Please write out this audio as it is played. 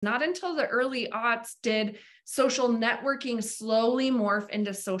Not until the early aughts did social networking slowly morph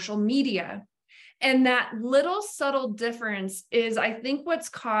into social media. And that little subtle difference is, I think, what's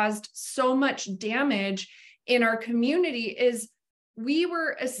caused so much damage in our community is we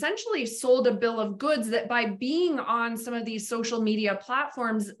were essentially sold a bill of goods that by being on some of these social media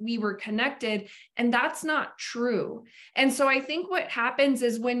platforms, we were connected, and that's not true. And so I think what happens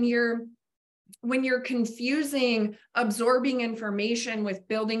is when you're confusing absorbing information with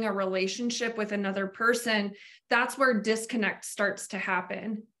building a relationship with another person, that's where disconnect starts to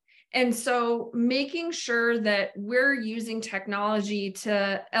happen. And so making sure that we're using technology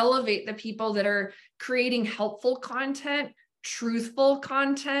to elevate the people that are creating helpful content, truthful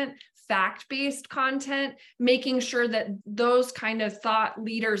content, fact-based content, making sure that those kind of thought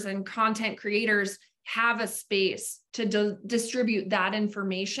leaders and content creators have a space to distribute that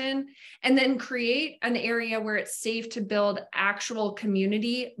information, and then create an area where it's safe to build actual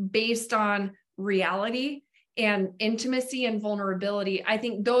community based on reality and intimacy and vulnerability. I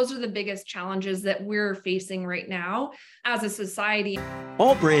think those are the biggest challenges that we're facing right now as a society.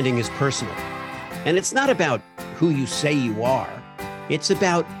 All branding is personal, and it's not about who you say you are. It's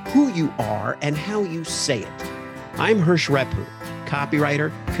about who you are and how you say it. I'm Hirsch Repu,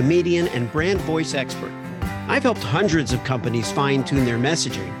 copywriter, comedian, and brand voice expert. I've helped hundreds of companies fine-tune their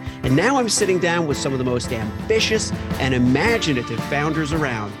messaging, and now I'm sitting down with some of the most ambitious and imaginative founders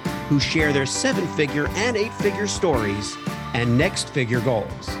around who share their 7-figure and 8-figure stories and next-figure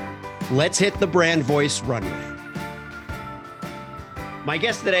goals. Let's hit the Brand Voice Runway. My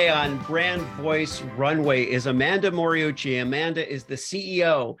guest today on Brand Voice Runway is Amanda Moriuchi. Amanda is the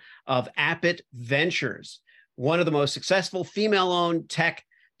CEO of Appit Ventures, one of the most successful female-owned tech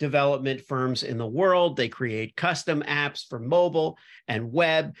development firms in the world. They create custom apps for mobile and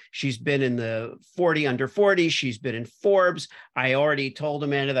web. She's been in the 40 under 40. She's been in Forbes. I already told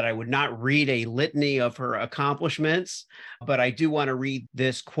Amanda that I would not read a litany of her accomplishments, but I do want to read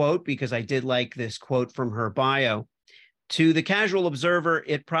this quote because I did like this quote from her bio. To the casual observer,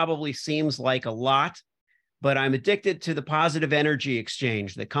 it probably seems like a lot, but I'm addicted to the positive energy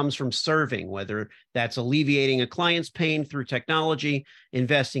exchange that comes from serving, whether that's alleviating a client's pain through technology,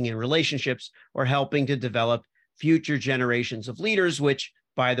 investing in relationships, or helping to develop future generations of leaders, which,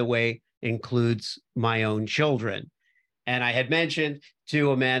 by the way, includes my own children. And I had mentioned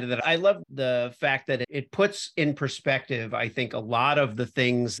to Amanda that I love the fact that it puts in perspective, I think, a lot of the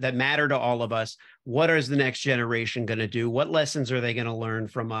things that matter to all of us. What is the next generation going to do? What lessons are they going to learn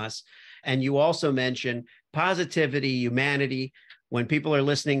from us? And you also mentioned positivity, humanity. When people are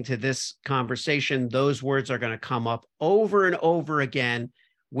listening to this conversation, those words are going to come up over and over again,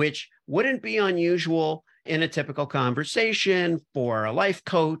 which wouldn't be unusual in a typical conversation for a life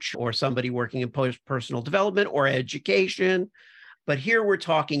coach or somebody working in personal development or education. But here we're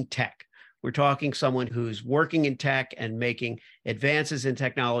talking tech. We're talking someone who's working in tech and making advances in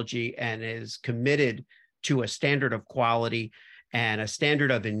technology and is committed to a standard of quality and a standard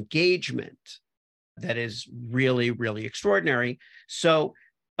of engagement that is really, really extraordinary. So,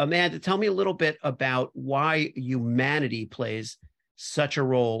 Amanda, tell me a little bit about why humanity plays such a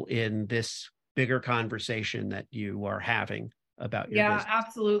role in this bigger conversation that you are having about your business. Yeah,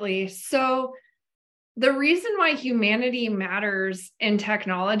 absolutely. So the reason why humanity matters in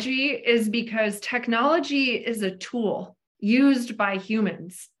technology is because technology is a tool used by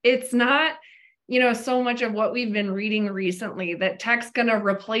humans. It's not, so much of what we've been reading recently that tech's going to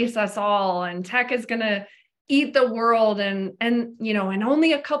replace us all and tech is going to eat the world. And in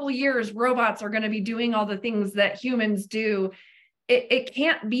only a couple of years, robots are going to be doing all the things that humans do. It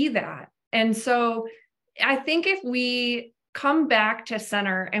can't be that. And so I think if we come back to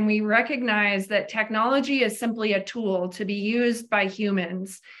center and we recognize that technology is simply a tool to be used by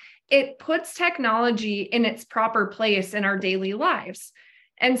humans, it puts technology in its proper place in our daily lives.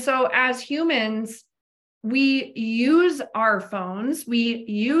 And so as humans, we use our phones, we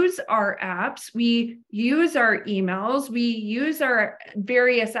use our apps, we use our emails, we use our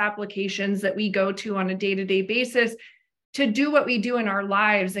various applications that we go to on a day-to-day basis to do what we do in our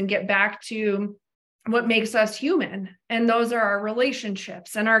lives and get back to what makes us human. And those are our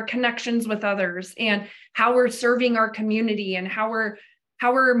relationships and our connections with others and how we're serving our community and how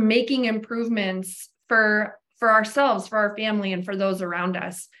we're making improvements for ourselves, for our family, and for those around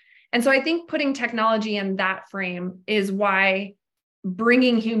us. And so I think putting technology in that frame is why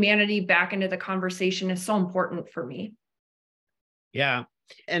bringing humanity back into the conversation is so important for me. Yeah.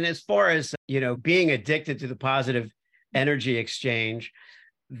 And as far as, being addicted to the positive energy exchange,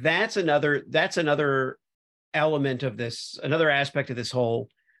 that's another element of this, another aspect of this whole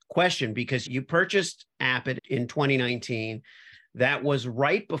question, because you purchased Appit in 2019. that was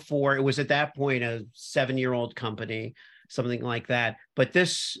right before, it was at that point a 7-year-old company, something like that. But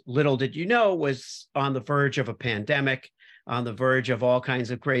this, little did you know, was on the verge of a pandemic, on the verge of all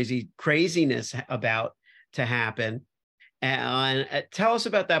kinds of craziness about to happen. And tell us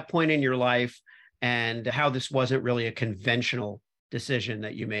about that point in your life and how this wasn't really a conventional decision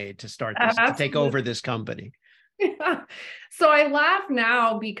that you made to start this, to take over this company. Yeah. So I laugh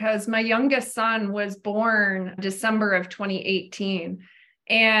now because my youngest son was born December of 2018.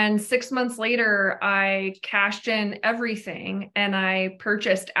 And 6 months later, I cashed in everything and I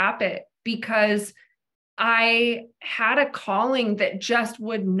purchased Appit because I had a calling that just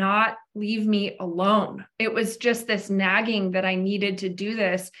would not leave me alone. It was just this nagging that I needed to do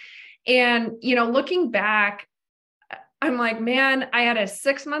this. And, looking back, I'm like, man, I had a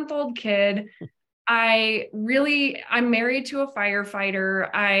 6-month-old kid. I'm married to a firefighter.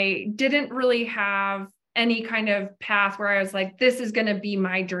 I didn't really have any kind of path where I was like, this is going to be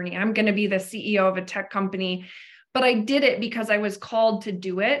my journey. I'm going to be the CEO of a tech company. But I did it because I was called to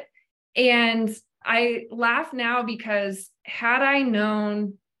do it. And I laugh now because had I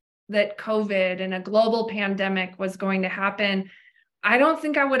known that COVID and a global pandemic was going to happen, I don't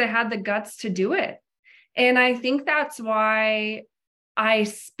think I would have had the guts to do it. And I think that's why I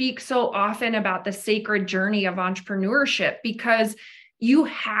speak so often about the sacred journey of entrepreneurship, because you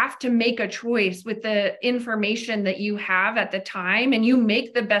have to make a choice with the information that you have at the time, and you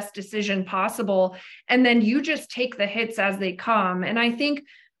make the best decision possible. And then you just take the hits as they come. And I think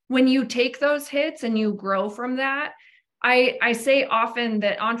when you take those hits and you grow from that, I say often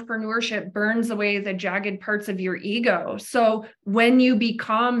that entrepreneurship burns away the jagged parts of your ego. So when you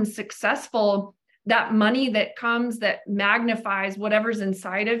become successful, that money that comes that magnifies whatever's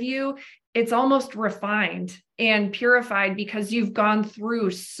inside of you, it's almost refined and purified because you've gone through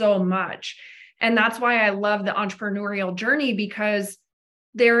so much. And that's why I love the entrepreneurial journey, because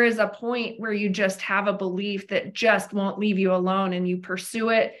there is a point where you just have a belief that just won't leave you alone, and you pursue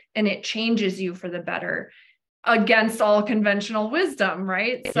it and it changes you for the better against all conventional wisdom,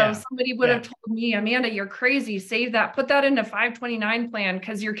 right? So somebody would have told me, Amanda, you're crazy. Save that, put that into 529 plan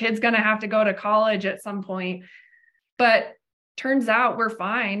because your kid's going to have to go to college at some point. But turns out we're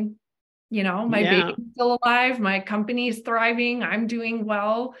fine. My baby's still alive. My company's thriving. I'm doing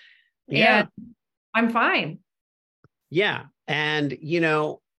well. And I'm fine. Yeah. And,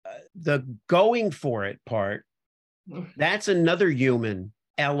 the going for it part, that's another human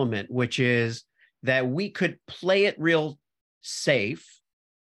element, which is that we could play it real safe.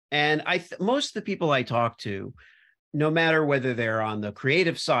 And most of the people I talk to, no matter whether they're on the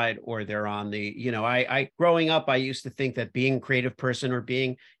creative side or they're on the, I growing up, I used to think that being a creative person or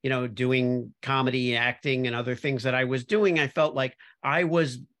being, doing comedy, acting and other things that I was doing, I felt like I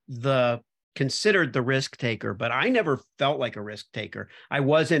was considered the risk taker, but I never felt like a risk taker. I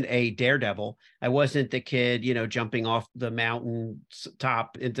wasn't a daredevil. I wasn't the kid, jumping off the mountain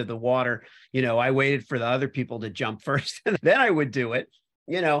top into the water. I waited for the other people to jump first and then I would do it.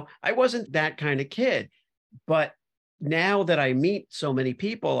 I wasn't that kind of kid. But now that I meet so many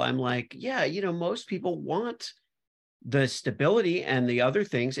people, I'm like, most people want the stability and the other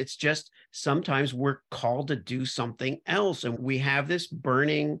things. It's just sometimes we're called to do something else. And we have this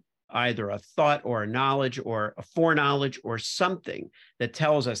burning either a thought or a knowledge or a foreknowledge or something that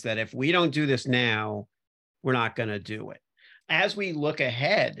tells us that if we don't do this now, we're not going to do it. As we look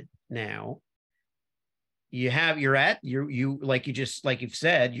ahead now, like you've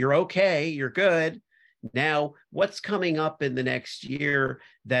said, you're okay, you're good. Now, what's coming up in the next year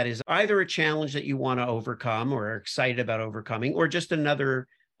that is either a challenge that you want to overcome or are excited about overcoming, or just another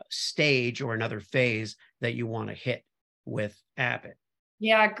stage or another phase that you want to hit with Appit?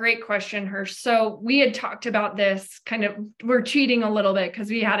 Yeah, great question, Hirsch. So we had talked about this we're cheating a little bit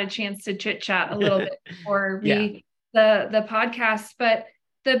because we had a chance to chit chat a little bit before the podcast. But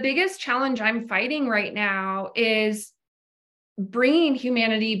the biggest challenge I'm fighting right now is bringing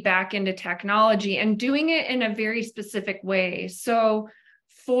humanity back into technology and doing it in a very specific way. So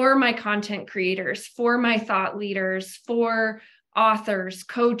for my content creators, for my thought leaders, for authors,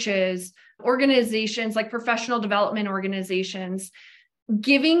 coaches, organizations like professional development organizations,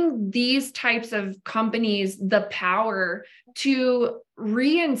 giving these types of companies the power to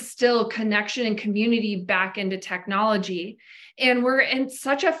reinstill connection and community back into technology. And we're in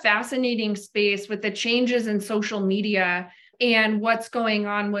such a fascinating space with the changes in social media and what's going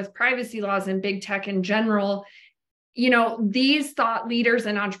on with privacy laws and big tech in general. These thought leaders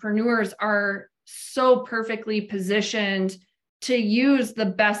and entrepreneurs are so perfectly positioned to use the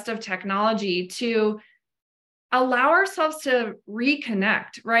best of technology to allow ourselves to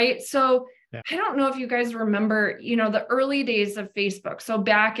reconnect, right? So Yeah. I don't know if you guys remember, the early days of Facebook. So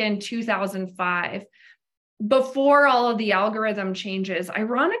back in 2005, before all of the algorithm changes,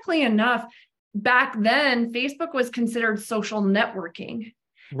 ironically enough, back then, Facebook was considered social networking.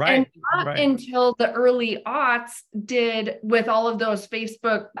 And Right. not Right. until the early aughts did, with all of those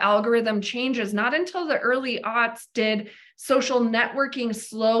Facebook algorithm changes, not until the early aughts did social networking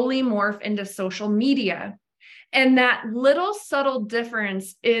slowly morph into social media. And that little subtle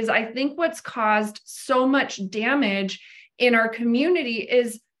difference is, I think, what's caused so much damage in our community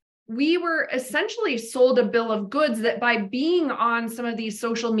is we were essentially sold a bill of goods that by being on some of these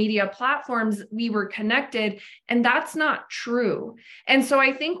social media platforms, we were connected, and that's not true. And so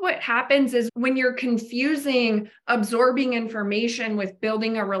I think what happens is when you're confusing absorbing information with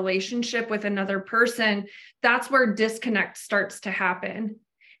building a relationship with another person, that's where disconnect starts to happen.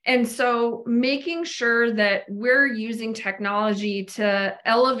 And so making sure that we're using technology to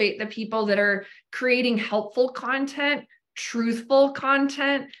elevate the people that are creating helpful content, truthful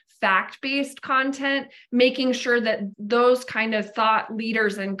content, fact-based content, making sure that those kind of thought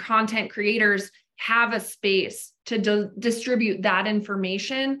leaders and content creators have a space to distribute that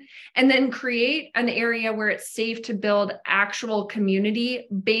information, and then create an area where it's safe to build actual community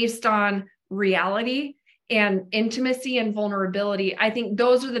based on reality and intimacy and vulnerability. I think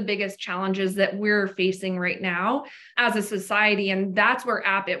those are the biggest challenges that we're facing right now as a society. And that's where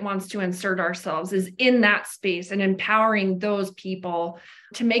Appit wants to insert ourselves, is in that space and empowering those people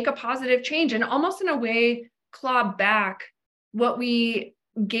to make a positive change and almost in a way claw back what we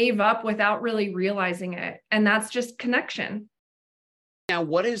gave up without really realizing it. And that's just connection. Now,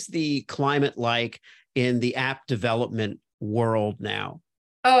 what is the climate like in the app development world now?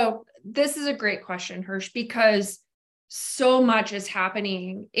 Oh, this is a great question, Hirsch, because so much is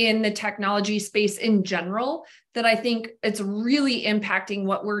happening in the technology space in general that I think it's really impacting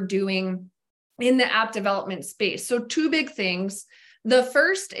what we're doing in the app development space. So two big things. The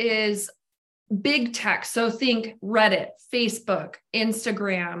first is big tech. So think Reddit, Facebook,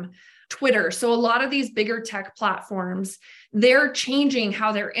 Instagram, Twitter. So a lot of these bigger tech platforms, they're changing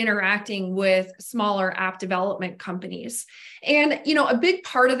how they're interacting with smaller app development companies. And, a big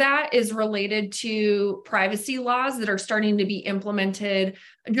part of that is related to privacy laws that are starting to be implemented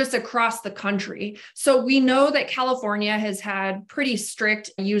just across the country. So we know that California has had pretty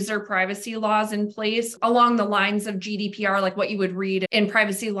strict user privacy laws in place along the lines of GDPR, like what you would read in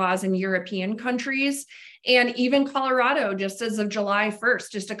privacy laws in European countries. And even Colorado, just as of July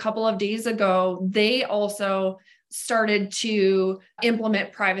 1st, just a couple of days ago, they also started to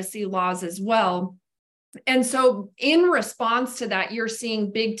implement privacy laws as well. And so in response to that, you're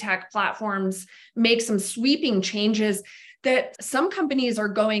seeing big tech platforms make some sweeping changes that some companies are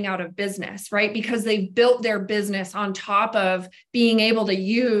going out of business, right? Because they've built their business on top of being able to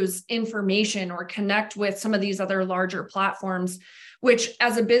use information or connect with some of these other larger platforms, which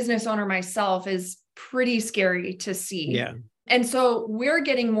as a business owner myself is pretty scary to see. Yeah. And so we're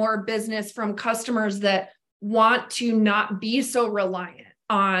getting more business from customers that want to not be so reliant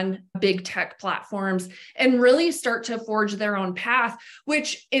on big tech platforms and really start to forge their own path,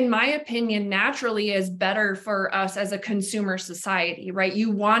 which in my opinion, naturally is better for us as a consumer society, right?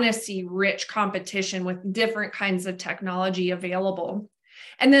 You want to see rich competition with different kinds of technology available.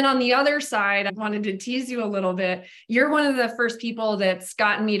 And then on the other side, I wanted to tease you a little bit. You're one of the first people that's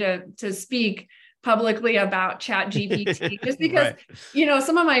gotten me to speak publicly about ChatGPT, just because, Right.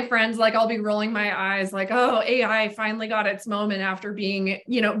 some of my friends, like I'll be rolling my eyes like, oh, AI finally got its moment after being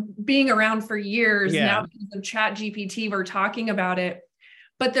around for years. Yeah. Now because of ChatGPT, we're talking about it.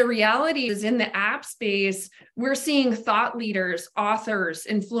 But the reality is in the app space, we're seeing thought leaders, authors,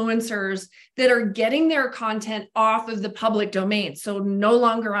 influencers that are getting their content off of the public domain. So no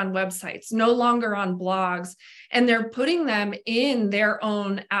longer on websites, no longer on blogs, and they're putting them in their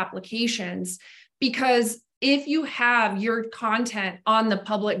own applications. Because if you have your content on the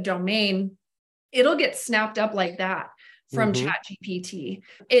public domain, it'll get snapped up like that from ChatGPT.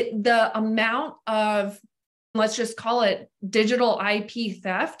 The amount of, let's just call it digital IP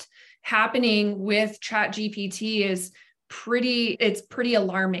theft happening with ChatGPT is pretty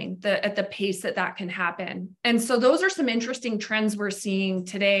alarming at the pace that can happen. And so those are some interesting trends we're seeing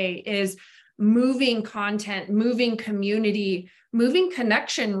today, is moving content, moving community, moving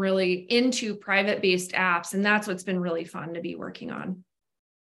connection really into private-based apps. And that's what's been really fun to be working on.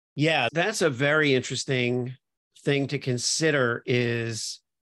 Yeah, that's a very interesting thing to consider, is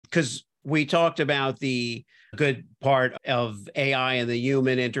because we talked about the good part of AI and the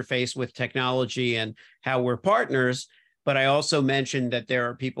human interface with technology and how we're partners. But I also mentioned that there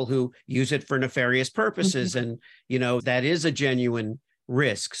are people who use it for nefarious purposes. And, that is a genuine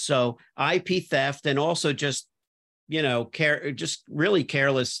risk. So IP theft and also just, just really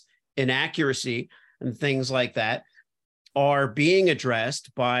careless inaccuracy and things like that are being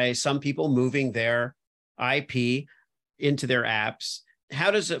addressed by some people moving their IP into their apps.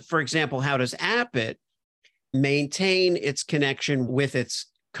 How does it, for example, how does Appit maintain its connection with its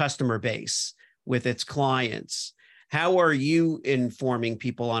customer base, with its clients? How are you informing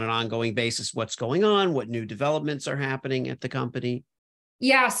people on an ongoing basis what's going on, what new developments are happening at the company?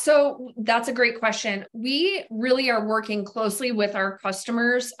 Yeah, so that's a great question. We really are working closely with our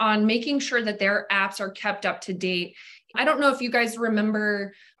customers on making sure that their apps are kept up to date. I don't know if you guys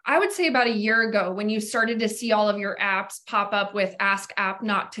remember, I would say about a year ago when you started to see all of your apps pop up with Ask App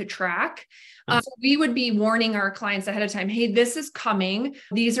Not to Track. So we would be warning our clients ahead of time, hey, this is coming.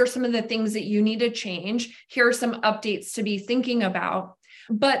 These are some of the things that you need to change. Here are some updates to be thinking about.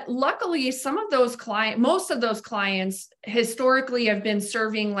 But luckily, most of those clients historically have been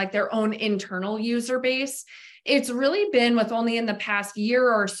serving like their own internal user base. It's really been with only in the past year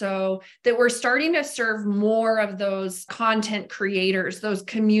or so that we're starting to serve more of those content creators, those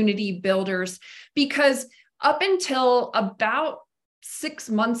community builders, because up until about 6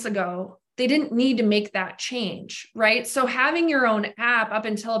 months ago, they didn't need to make that change, right? So having your own app up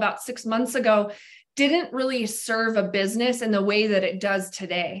until about 6 months ago didn't really serve a business in the way that it does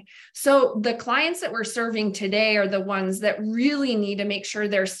today. So the clients that we're serving today are the ones that really need to make sure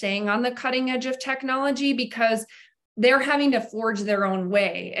they're staying on the cutting edge of technology because they're having to forge their own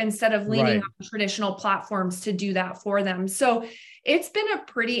way instead of leaning on traditional platforms to do that for them. So it's been a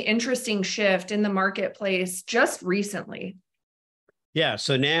pretty interesting shift in the marketplace just recently. Yeah.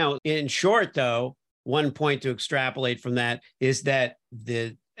 So now, in short, though, one point to extrapolate from that is that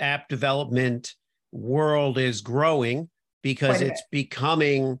the app development world is growing because it's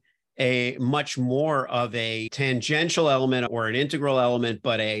becoming a much more of a tangential element or an integral element,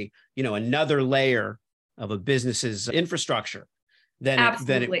 but another layer of a business's infrastructure than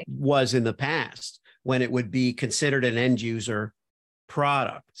it was in the past when it would be considered an end user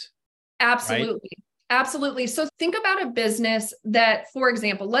product. Absolutely. Right? Absolutely. So think about a business that, for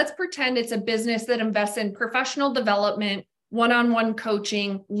example, let's pretend it's a business that invests in professional development, one-on-one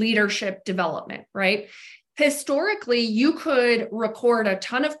coaching, leadership development, right? Historically, you could record a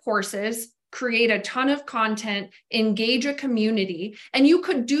ton of courses, create a ton of content, engage a community, and you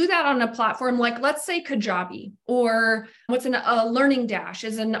could do that on a platform like, let's say, Kajabi, or Learning Dash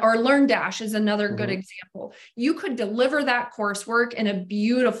or Learn Dash is another good example. You could deliver that coursework in a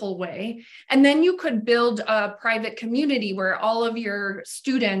beautiful way, and then you could build a private community where all of your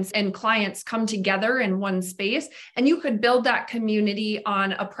students and clients come together in one space, and you could build that community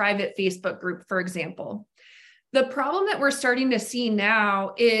on a private Facebook group, for example. The problem that we're starting to see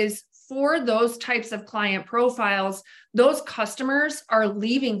now is for those types of client profiles, those customers are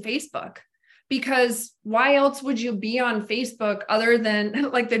leaving Facebook because why else would you be on Facebook other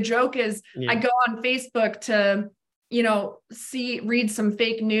than, like, the joke is, I go on Facebook to, read some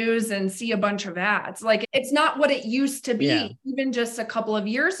fake news and see a bunch of ads. Like, it's not what it used to be even just a couple of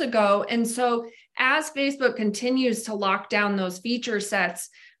years ago. And so as Facebook continues to lock down those feature sets,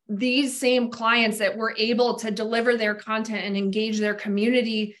 these same clients that were able to deliver their content and engage their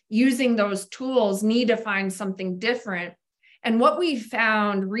community using those tools need to find something different. And what we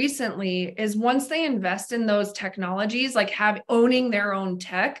found recently is once they invest in those technologies, like owning their own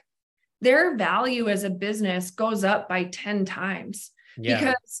tech, their value as a business goes up by 10 times.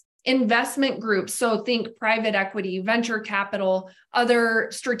 Because investment groups, so think private equity, venture capital, other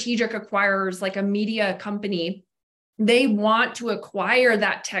strategic acquirers like a media company, they want to acquire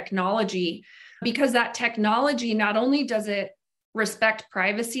that technology because that technology, not only does it respect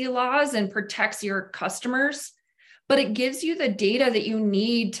privacy laws and protects your customers, but it gives you the data that you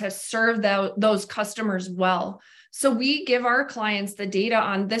need to serve those customers well. So we give our clients the data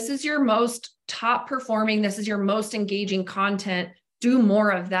on, this is your most top performing, this is your most engaging content, do more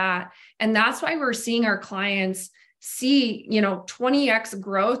of that. And that's why we're seeing our clients see, 20x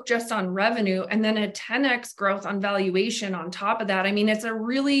growth just on revenue and then a 10x growth on valuation on top of that. I mean, it's a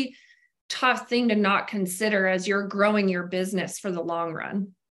really tough thing to not consider as you're growing your business for the long run.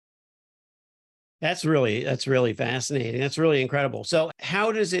 That's really fascinating. That's really incredible. So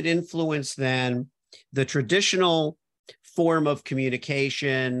how does it influence then the traditional form of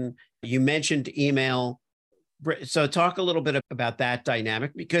communication? You mentioned email. So talk a little bit about that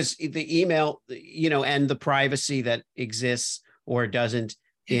dynamic, because the email, and the privacy that exists or doesn't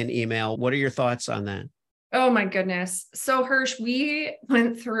in email. What are your thoughts on that? Oh my goodness. So Hirsch, we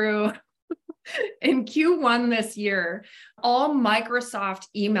went through In Q1 this year, all Microsoft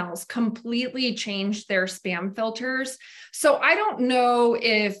emails completely changed their spam filters. So I don't know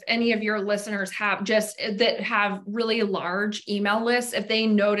if any of your listeners have really large email lists, if they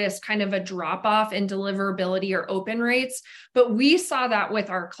notice kind of a drop off in deliverability or open rates, but we saw that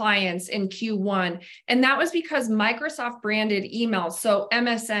with our clients in Q1. And that was because Microsoft branded emails, so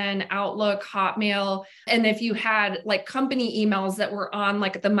MSN, Outlook, Hotmail, and if you had like company emails that were on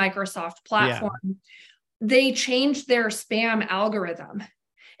like the Microsoft platform, they changed their spam algorithm.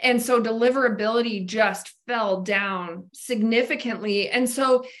 And so deliverability just fell down significantly. And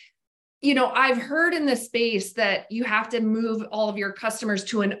so, I've heard in the space that you have to move all of your customers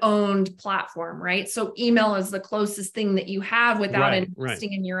to an owned platform, right? So email is the closest thing that you have without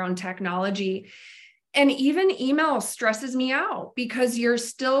investing in your own technology. And even email stresses me out because you're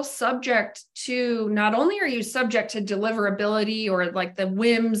still subject to, not only are you subject to deliverability or like the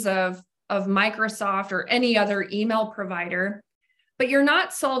whims of Microsoft or any other email provider, but you're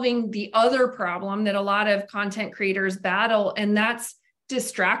not solving the other problem that a lot of content creators battle, and that's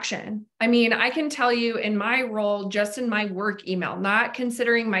distraction. I mean, I can tell you in my role, just in my work email, not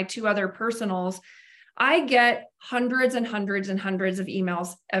considering my two other personals, I get hundreds and hundreds and hundreds of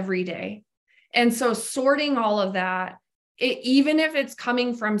emails every day. And so sorting all of that, even if it's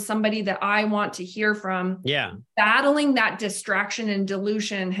coming from somebody that I want to hear from, battling that distraction and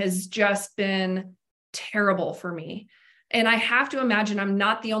dilution has just been terrible for me. And I have to imagine I'm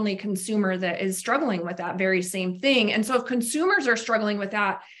not the only consumer that is struggling with that very same thing. And so if consumers are struggling with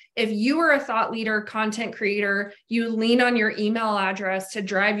that, if you are a thought leader, content creator, you lean on your email address to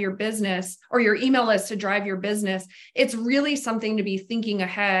drive your business or your email list to drive your business, it's really something to be thinking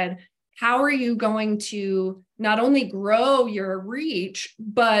ahead. How are you going to not only grow your reach,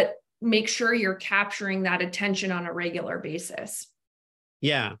 but make sure you're capturing that attention on a regular basis?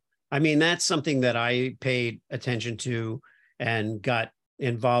 Yeah. I mean, that's something that I paid attention to and got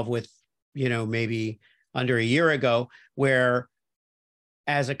involved with, maybe under a year ago, where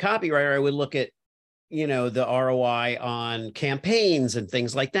as a copywriter, I would look at, the ROI on campaigns and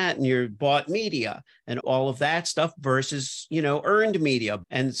things like that, and your bought media and all of that stuff versus, earned media.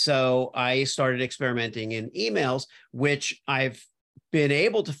 And so I started experimenting in emails, which I've been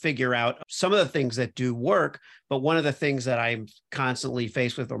able to figure out some of the things that do work. But one of the things that I'm constantly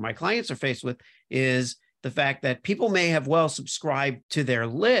faced with, or my clients are faced with, is the fact that people may have well subscribed to their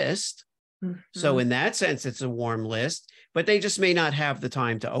list. Mm-hmm. So in that sense, it's a warm list, but they just may not have the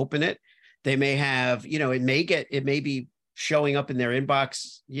time to open it. They may have, it may be showing up in their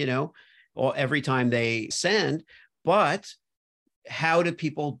inbox, or every time they send. But how do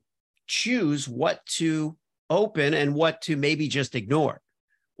people choose what to open and what to maybe just ignore,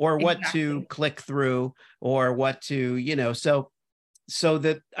 or what to click through, or what to, so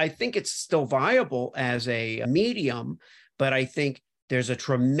that I think it's still viable as a medium, but I think there's a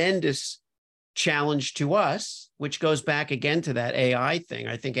tremendous challenge to us, which goes back again to that AI thing.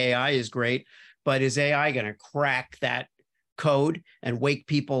 I think AI is great, but is AI going to crack that code and wake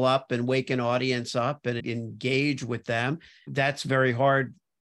people up and wake an audience up and engage with them? That's very hard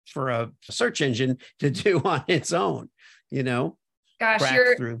for a search engine to do on its own, Gosh,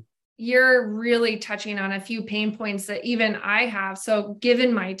 you're really touching on a few pain points that even I have. So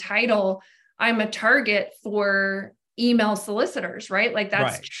given my title, I'm a target for email solicitors, right? Like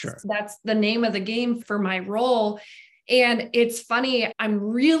that's the name of the game for my role. And it's funny, I'm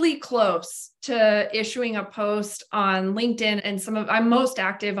really close to issuing a post on LinkedIn, and I'm most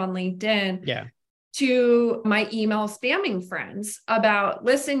active on LinkedIn. To my email spamming friends about,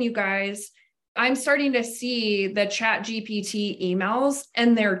 listen, you guys, I'm starting to see the Chat GPT emails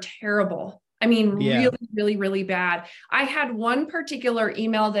and they're terrible. I mean, really, really, really bad. I had one particular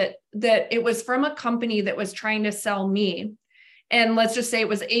email that it was from a company that was trying to sell me. And let's just say it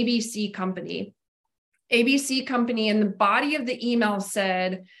was ABC Company. ABC Company, and the body of the email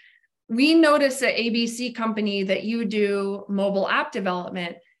said, we notice at ABC Company that you do mobile app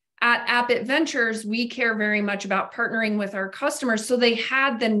development. At Appit Ventures, we care very much about partnering with our customers. So they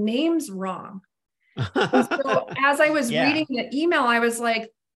had the names wrong. So as I was reading the email, I was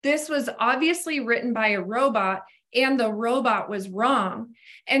like, this was obviously written by a robot, and the robot was wrong.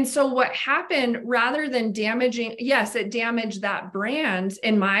 And so what happened, rather than damaging, yes, it damaged that brand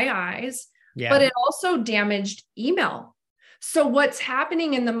in my eyes, but it also damaged email. So what's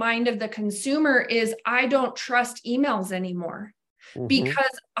happening in the mind of the consumer is, I don't trust emails anymore.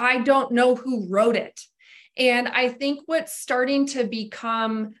 Because I don't know who wrote it. And I think what's starting to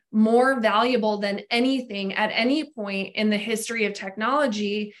become more valuable than anything at any point in the history of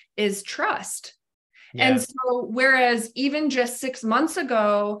technology is trust. And so, whereas even just 6 months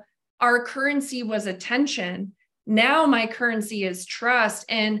ago, our currency was attention. Now my currency is trust.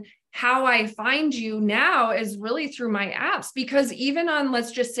 And how I find you now is really through my apps, because even on,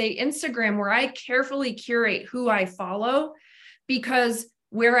 let's just say Instagram, where I carefully curate who I follow, because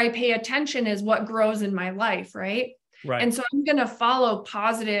where I pay attention is what grows in my life, right? Right. And so I'm going to follow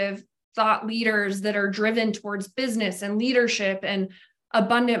positive thought leaders that are driven towards business and leadership and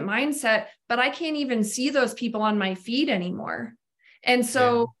abundant mindset, but I can't even see those people on my feed anymore. And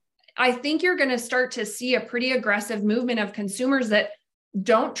so I think you're going to start to see a pretty aggressive movement of consumers that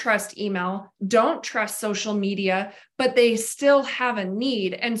don't trust email, don't trust social media, but they still have a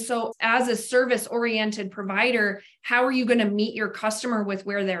need. And so as a service-oriented provider, how are you going to meet your customer with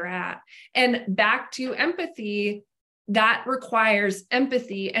where they're at? And back to empathy, that requires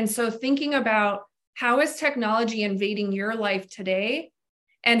empathy. And so thinking about how is technology invading your life today,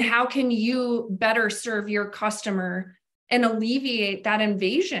 and how can you better serve your customer and alleviate that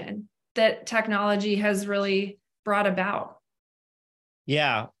invasion that technology has really brought about?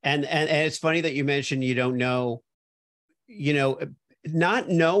 Yeah. And it's funny that you mentioned you don't know, not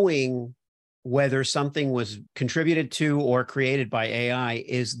knowing whether something was contributed to or created by AI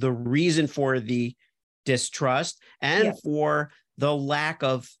is the reason for the distrust and for the lack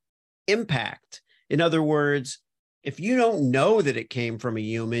of impact. In other words, if you don't know that it came from a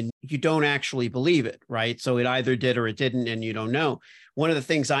human, you don't actually believe it, right? So it either did or it didn't, and you don't know. One of the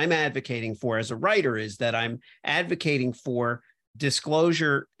things I'm advocating for as a writer is that I'm advocating for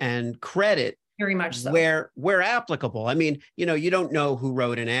disclosure and credit, very much so, where applicable. I mean, you don't know who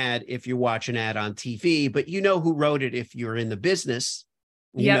wrote an ad if you watch an ad on TV, but you know who wrote it if you're in the business.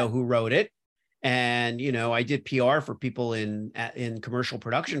 You know who wrote it. And, I did PR for people in commercial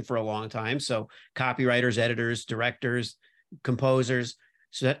production for a long time. So copywriters, editors, directors, composers,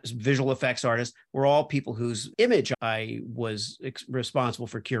 visual effects artists were all people whose image I was responsible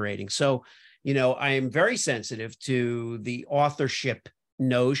for curating. So, I am very sensitive to the authorship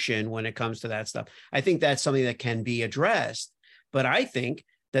notion when it comes to that stuff. I think that's something that can be addressed, but I think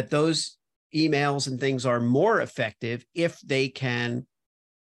that those emails and things are more effective if they can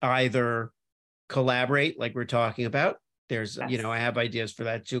either collaborate, like we're talking about. There's, I have ideas for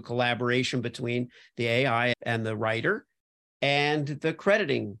that too, collaboration between the AI and the writer, and the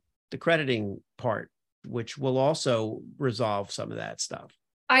crediting part, which will also resolve some of that stuff.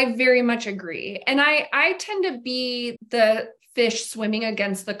 I very much agree. And I tend to be the fish swimming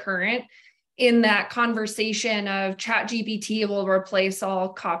against the current in that conversation of ChatGPT will replace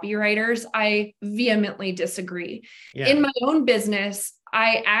all copywriters. I vehemently disagree. Yeah. In my own business,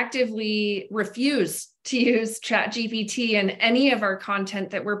 I actively refuse to use ChatGPT in any of our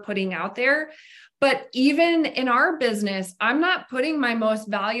content that we're putting out there. But even in our business, I'm not putting my most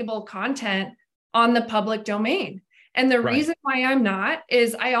valuable content on the public domain. And the reason why I'm not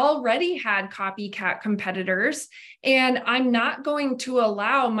is I already had copycat competitors, and I'm not going to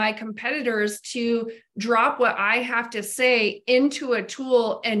allow my competitors to drop what I have to say into a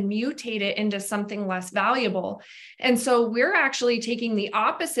tool and mutate it into something less valuable. And so we're actually taking the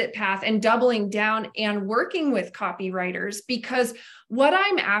opposite path and doubling down and working with copywriters, because what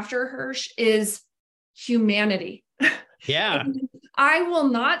I'm after, Hirsch, is humanity. Yeah. I will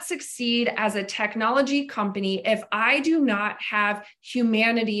not succeed as a technology company if I do not have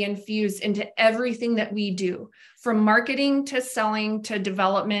humanity infused into everything that we do, from marketing to selling to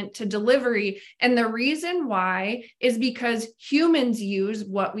development to delivery. And the reason why is because humans use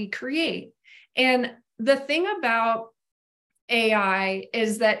what we create. And the thing about AI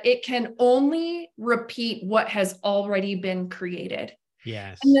is that it can only repeat what has already been created.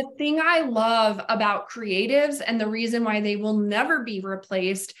 Yes. And the thing I love about creatives, and the reason why they will never be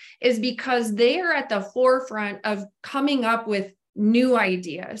replaced, is because they are at the forefront of coming up with new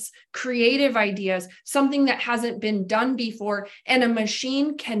ideas, creative ideas, something that hasn't been done before. And a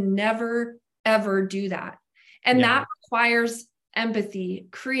machine can never, ever do that. And that requires empathy,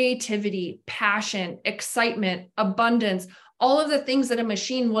 creativity, passion, excitement, abundance, all of the things that a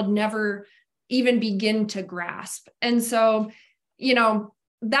machine would never even begin to grasp. And so,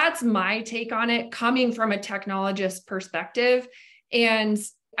 that's my take on it, coming from a technologist perspective. And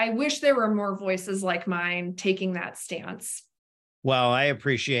I wish there were more voices like mine taking that stance. Well, I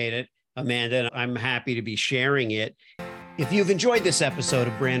appreciate it, Amanda, and I'm happy to be sharing it. If you've enjoyed this episode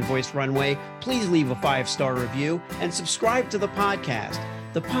of Brand Voice Runway, please leave a 5-star review and subscribe to the podcast.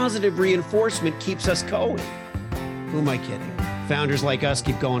 The positive reinforcement keeps us going. Who am I kidding? Founders like us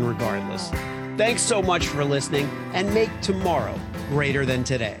keep going regardless. Thanks so much for listening, and make tomorrow greater than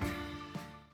today.